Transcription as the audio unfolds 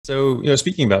So,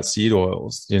 speaking about seed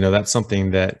oils, that's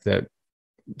something that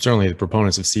certainly the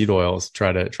proponents of seed oils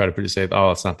try to put it say,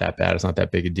 oh, it's not that bad, it's not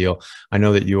that big a deal. I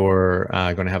know that you're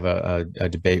going to have a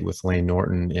debate with Lane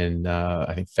Norton in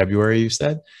I think February, you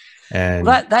said, Well,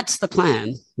 and that's the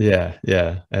plan.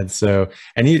 yeah, and so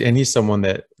he's someone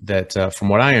that from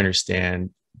what I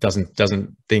understand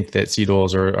doesn't think that seed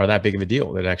oils are that big of a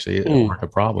deal, that actually Mm. aren't a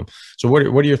problem. So what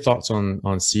are your thoughts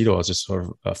on seed oils? Just sort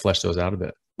of flesh those out a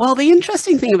bit. Well, the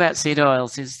interesting thing about seed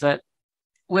oils is that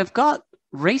we've got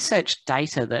research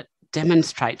data that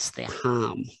demonstrates their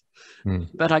harm. Hmm.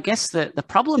 But I guess the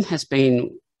problem has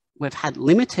been we've had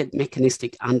limited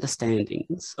mechanistic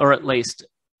understandings, or at least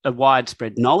a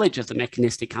widespread knowledge of the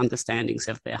mechanistic understandings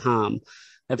of their harm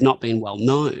have not been well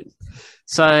known.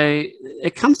 So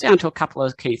it comes down to a couple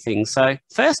of key things. So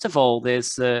first of all,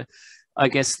 I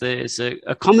guess there's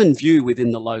a common view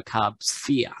within the low carb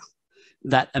sphere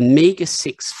that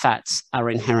omega-6 fats are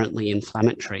inherently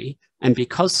inflammatory. And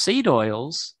because seed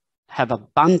oils have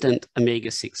abundant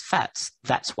omega-6 fats,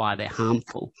 that's why they're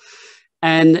harmful.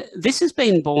 And this has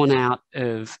been borne out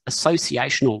of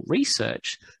associational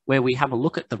research where we have a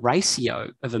look at the ratio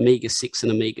of omega-6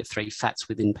 and omega-3 fats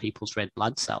within people's red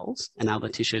blood cells and other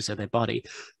tissues of their body.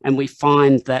 And we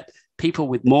find that people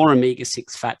with more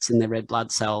omega-6 fats in their red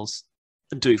blood cells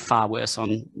do far worse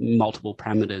on multiple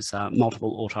parameters,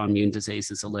 multiple autoimmune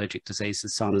diseases, allergic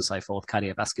diseases, so on and so forth,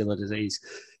 cardiovascular disease,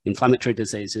 inflammatory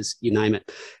diseases, you name it.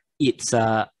 It's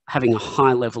having a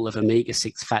high level of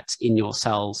omega-6 fats in your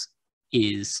cells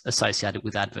is associated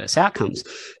with adverse outcomes.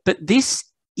 But this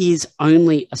is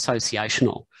only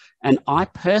associational. And I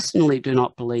personally do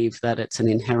not believe that it's an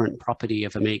inherent property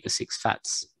of omega-6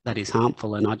 fats that is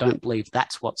harmful. And I don't believe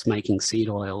that's what's making seed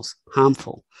oils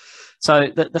harmful. So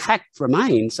the fact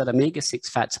remains that omega-6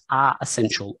 fats are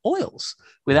essential oils.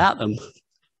 Without them,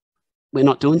 we're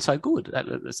not doing so good.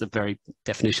 That's the very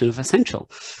definition of essential.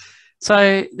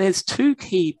 So there's two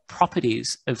key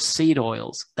properties of seed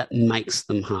oils that makes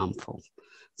them harmful.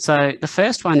 So the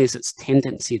first one is its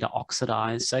tendency to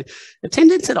oxidize. So the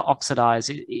tendency to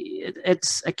oxidize,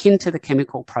 it's akin to the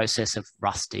chemical process of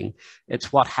rusting.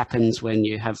 It's what happens when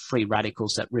you have free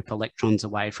radicals that rip electrons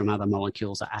away from other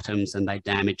molecules or atoms and they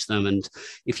damage them. And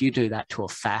if you do that to a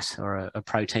fat or a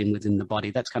protein within the body,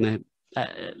 that's going to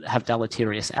have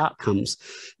deleterious outcomes.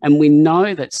 And we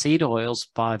know that seed oils,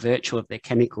 by virtue of their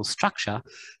chemical structure,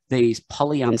 these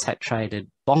polyunsaturated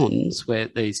bonds, where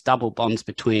these double bonds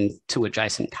between two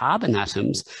adjacent carbon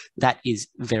atoms, that is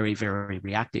very, very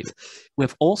reactive.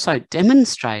 We've also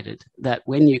demonstrated that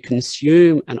when you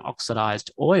consume an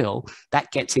oxidized oil,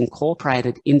 that gets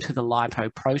incorporated into the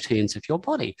lipoproteins of your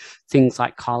body. Things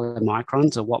like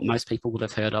chylomicrons, or what most people would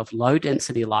have heard of, low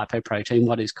density lipoprotein,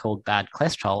 what is called bad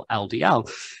cholesterol,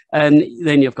 LDL. And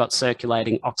then you've got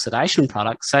circulating oxidation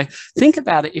products. So think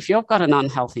about it, if you've got an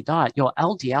unhealthy diet, your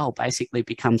LDL basically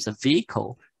becomes a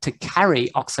vehicle to carry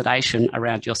oxidation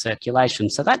around your circulation.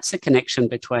 So that's a connection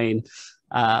between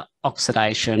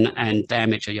oxidation and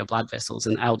damage of your blood vessels,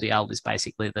 and LDL is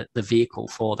basically the vehicle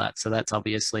for that. So that's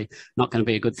obviously not going to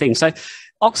be a good thing. So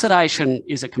oxidation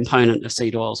is a component of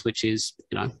seed oils which is,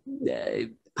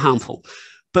 harmful.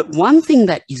 But one thing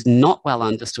that is not well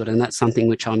understood, and that's something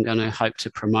which I'm going to hope to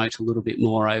promote a little bit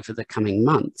more over the coming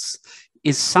months,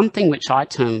 is something which I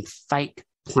term fake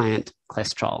plant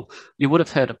cholesterol. You would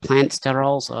have heard of plant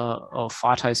sterols or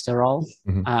phytosterol.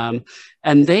 Mm-hmm.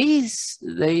 And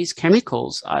these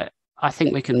chemicals, I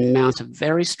think we can mount a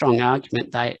very strong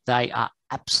argument they are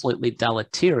absolutely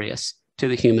deleterious to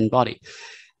the human body.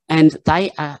 And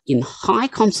they are in high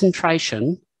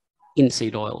concentration in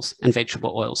seed oils and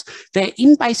vegetable oils. They're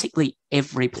in basically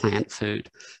every plant food.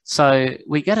 So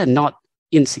we get a not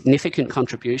insignificant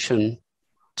contribution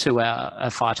to our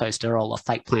phytosterol or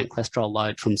fake plant cholesterol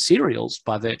load from cereals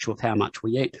by virtue of how much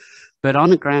we eat. But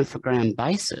on a gram for gram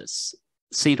basis,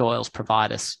 seed oils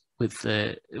provide us with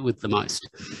the most.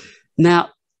 Now,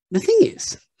 the thing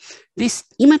is, this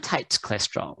imitates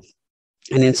cholesterol,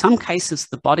 and in some cases,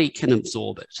 the body can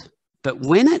absorb it. But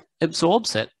when it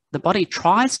absorbs it, the body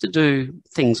tries to do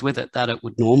things with it that it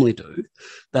would normally do,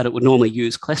 that it would normally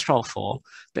use cholesterol for,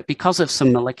 but because of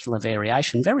some molecular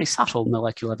variation, very subtle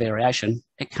molecular variation,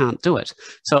 it can't do it.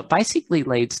 So it basically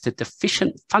leads to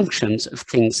deficient functions of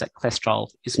things that cholesterol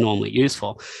is normally used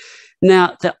for.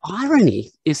 Now, the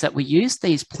irony is that we use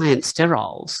these plant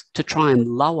sterols to try and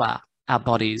lower our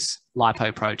body's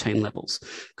lipoprotein levels,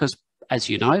 because as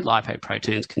you know,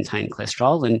 lipoproteins contain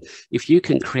cholesterol, and if you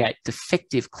can create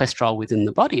defective cholesterol within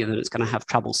the body, then it's going to have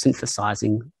trouble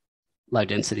synthesizing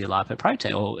low-density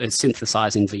lipoprotein, or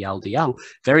synthesizing VLDL,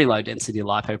 very low-density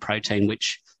lipoprotein,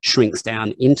 which shrinks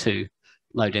down into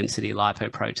low-density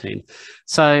lipoprotein.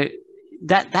 So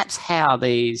that's how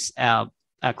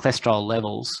our cholesterol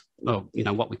levels, or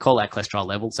what we call our cholesterol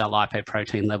levels, our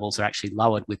lipoprotein levels, are actually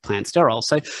lowered with plant sterols.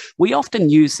 So we often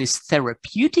use this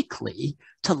therapeutically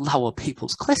to lower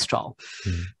people's cholesterol.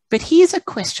 Mm. But here's a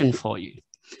question for you.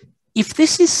 If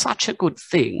this is such a good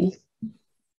thing,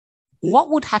 what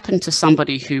would happen to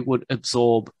somebody who would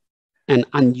absorb an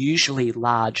unusually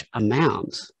large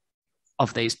amount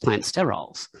of these plant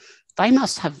sterols? They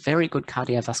must have very good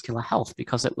cardiovascular health,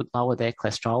 because it would lower their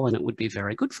cholesterol and it would be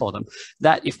very good for them.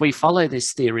 That, if we follow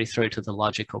this theory through to the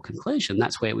logical conclusion,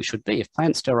 that's where we should be. If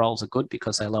plant sterols are good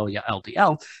because they lower your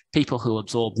LDL, people who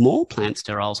absorb more plant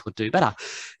sterols would do better.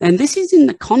 And this is in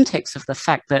the context of the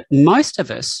fact that most of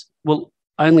us will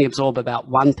only absorb about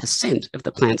 1% of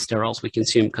the plant sterols we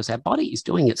consume, because our body is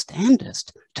doing its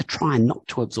damnedest to try not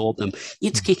to absorb them.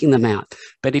 It's kicking them out.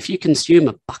 But if you consume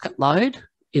a bucket load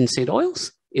in seed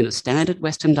oils, in a standard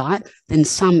Western diet, then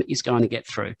some is going to get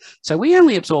through. So we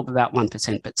only absorb about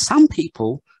 1%, but some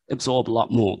people absorb a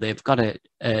lot more. They've got a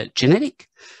genetic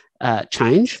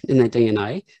change in their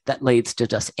DNA that leads to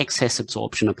just excess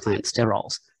absorption of plant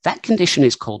sterols. That condition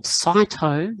is called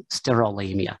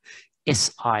cytosterolemia,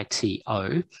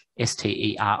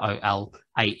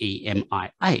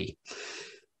 SITOSTEROLAEMIA.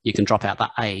 You can drop out the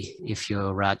A if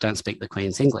you don't speak the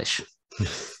Queen's English.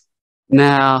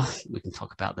 Now, we can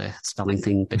talk about the spelling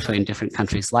thing between different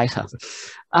countries later.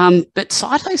 But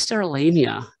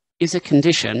cytosterolemia is a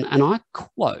condition, and I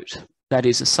quote, that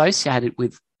is associated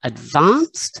with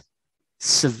advanced,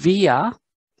 severe,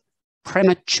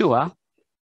 premature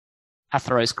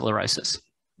atherosclerosis.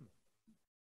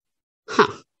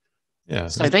 Huh. Yeah.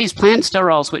 So these plant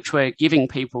sterols, which we're giving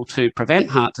people to prevent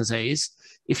heart disease,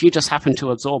 if you just happen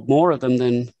to absorb more of them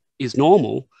than is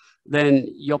normal, then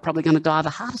you're probably going to die of a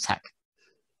heart attack.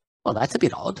 Well, that's a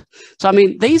bit odd. So, I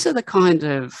mean, these are the kind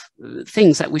of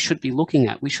things that we should be looking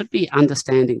at. We should be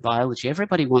understanding biology.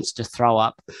 Everybody wants to throw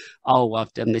up, oh,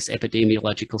 I've done this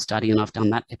epidemiological study and I've done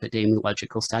that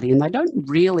epidemiological study, and they don't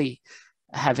really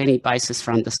have any basis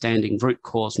for understanding root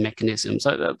cause mechanisms.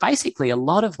 So basically, a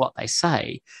lot of what they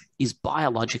say is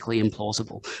biologically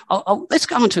implausible. Let's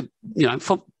go on to,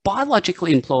 for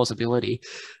biologically implausibility,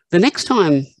 the next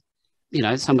time,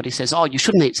 somebody says, oh, you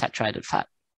shouldn't eat saturated fat.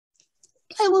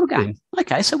 Play a little game.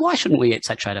 Okay, so why shouldn't we eat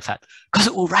saturated fat? Because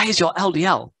it will raise your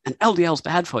LDL, and LDL is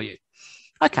bad for you.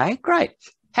 Okay, great.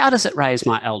 How does it raise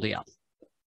my LDL?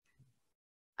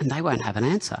 And they won't have an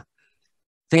answer.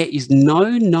 There is no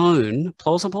known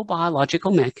plausible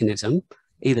biological mechanism,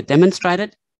 either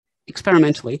demonstrated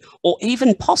experimentally or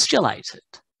even postulated,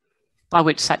 by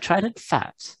which saturated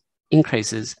fat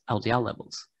increases LDL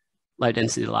levels, low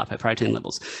density lipoprotein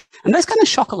levels. And that's going to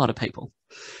shock a lot of people.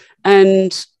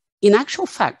 And in actual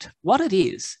fact, what it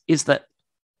is that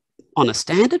on a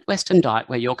standard Western diet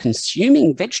where you're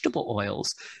consuming vegetable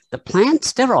oils, the plant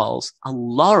sterols are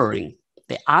lowering.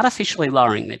 They're artificially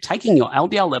lowering. They're taking your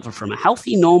LDL level from a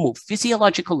healthy, normal,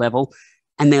 physiological level,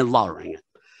 and they're lowering it.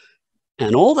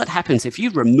 And all that happens, if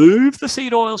you remove the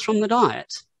seed oils from the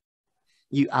diet,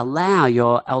 you allow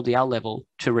your LDL level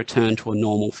to return to a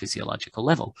normal physiological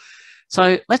level.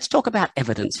 So let's talk about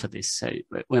evidence for this. So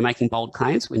we're making bold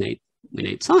claims. We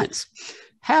need science.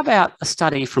 How about a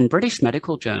study from British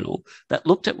Medical Journal that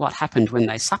looked at what happened when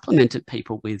they supplemented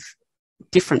people with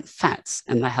different fats,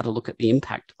 and they had a look at the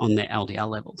impact on their LDL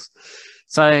levels.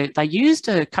 So they used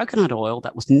a coconut oil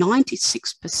that was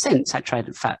 96%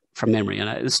 saturated fat from memory.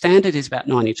 And the standard is about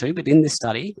 92, but in this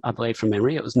study, I believe from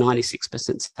memory, it was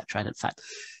 96% saturated fat.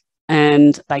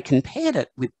 And they compared it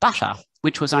with butter,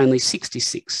 which was only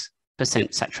 66%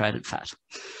 saturated fat.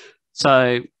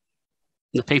 So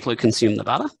the people who consumed the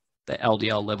butter, their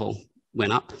LDL level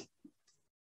went up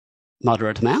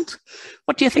moderate amount.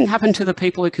 What do you think happened to the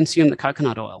people who consume the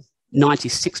coconut oil?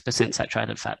 96%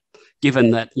 saturated fat,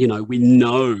 given that, we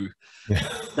know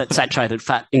that saturated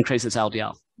fat increases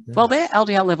LDL. Yeah. Well, their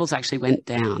LDL levels actually went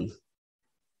down.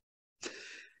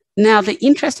 Now, the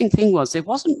interesting thing was there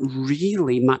wasn't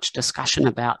really much discussion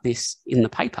about this in the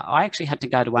paper. I actually had to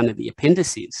go to one of the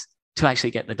appendices to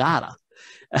actually get the data.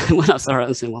 And when I saw it,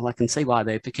 I said, well, I can see why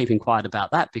they're keeping quiet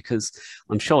about that, because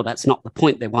I'm sure that's not the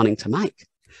point they're wanting to make.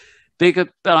 But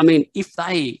I mean, if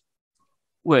they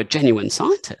were genuine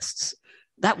scientists,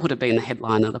 that would have been the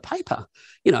headline of the paper.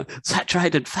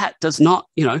 Saturated fat does not,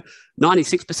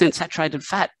 96% saturated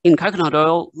fat in coconut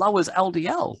oil lowers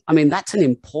LDL. I mean, that's an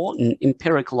important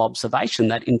empirical observation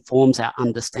that informs our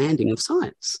understanding of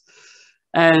science.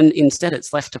 And instead,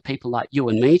 it's left to people like you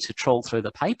and me to trawl through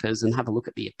the papers and have a look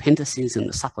at the appendices and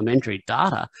the supplementary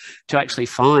data to actually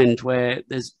find where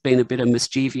there's been a bit of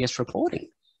mischievous reporting.